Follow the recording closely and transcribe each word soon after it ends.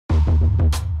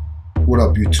What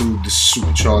up YouTube, this is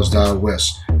Supercharged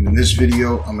iOS, and in this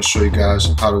video I'm going to show you guys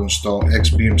how to install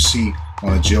XBMC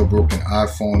on a jailbroken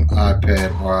iPhone,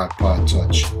 iPad, or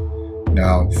iPod-touch.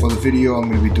 Now for the video I'm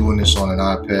going to be doing this on an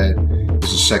iPad.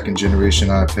 It's a second generation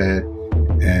iPad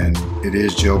and it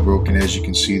is jailbroken, as you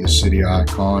can see the Cydia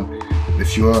icon.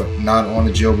 If you're not on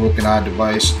a jailbroken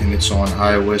iDevice and it's on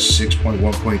iOS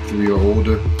 6.1.3 or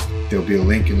older, there'll be a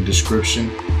link in the description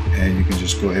and you can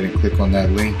just go ahead and click on that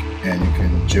link and you can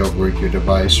jailbreak your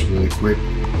device really quick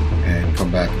and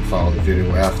come back and follow the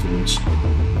video afterwards.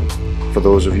 For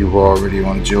those of you who are already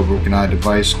on a jailbroken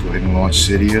iDevice, go ahead and launch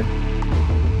Cydia.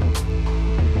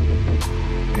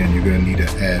 And you're going to need to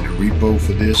add a repo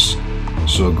for this.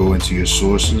 So go into your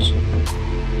sources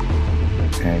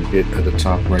and hit at the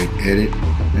top right edit,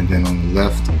 and then on the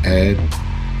left add,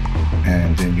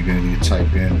 and then you're going to need to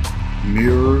type in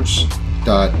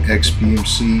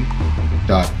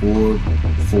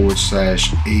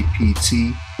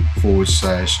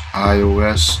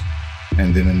mirrors.xbmc.org/apt/iOS,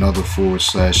 and then another / at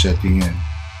the end.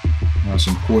 Now it's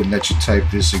important that you type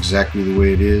this exactly the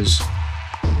way it is.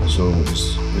 So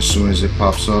as soon as it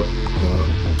pops up, the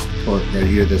part right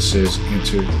here that says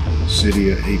enter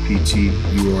Cydia apt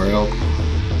URL,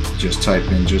 just type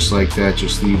in just like that.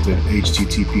 Just leave the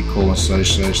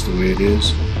http:// the way it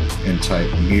is and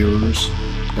type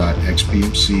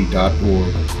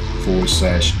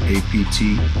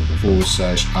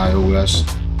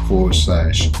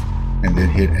mirrors.xbmc.org/apt/iOS/ and then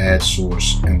hit add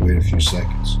source and wait a few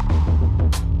seconds.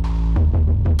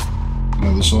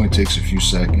 Now this only takes a few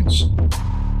seconds.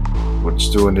 What it's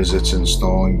doing is it's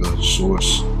installing the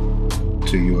source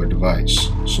to your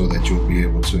device so that you'll be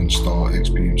able to install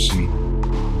XBMC.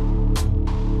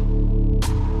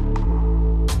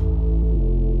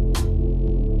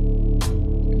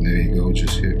 And there you go,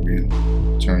 just hit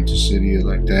return to Cydia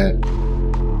like that.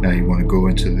 Now you want to go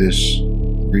into this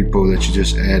repo that you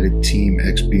just added, Team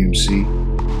XBMC,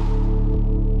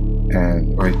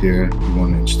 and right there you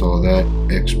want to install that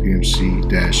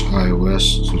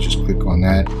XBMC-iOS. So just click on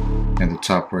that. In the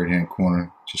top right hand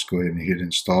corner, just go ahead and hit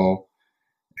install,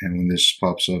 and when this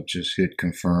pops up just hit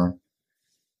confirm.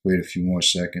 Wait a few more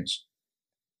seconds.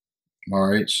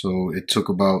 Alright, so it took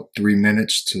about 3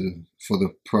 minutes for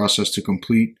the process to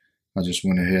complete. I just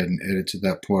went ahead and edited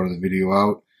that part of the video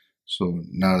out. So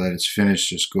now that it's finished,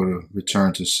 just go to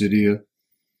return to Cydia,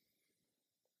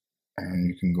 and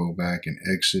you can go back and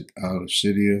exit out of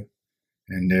Cydia,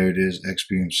 and there it is,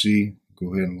 XBMC.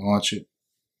 Go ahead and launch it.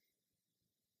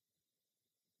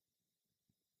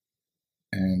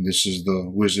 And this is the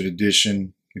Wizard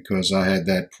Edition because I had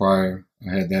that prior. I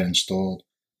had that installed.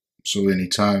 So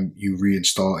anytime you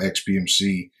reinstall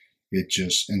XBMC, it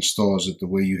just installs it the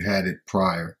way you had it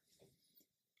prior.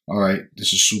 Alright,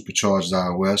 this is Supercharged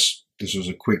iOS. This was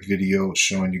a quick video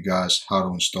showing you guys how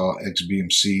to install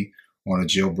XBMC on a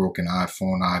jailbroken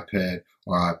iPhone, iPad,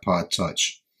 or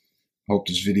iPod-touch. Hope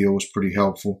this video was pretty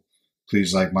helpful.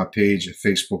 Please like my page at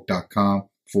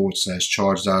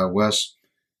facebook.com/chargedios.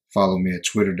 Follow me at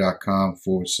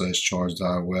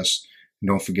twitter.com/chargedios. And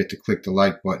don't forget to click the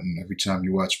like button every time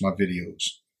you watch my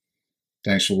videos.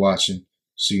 Thanks for watching.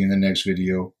 See you in the next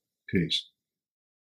video. Peace.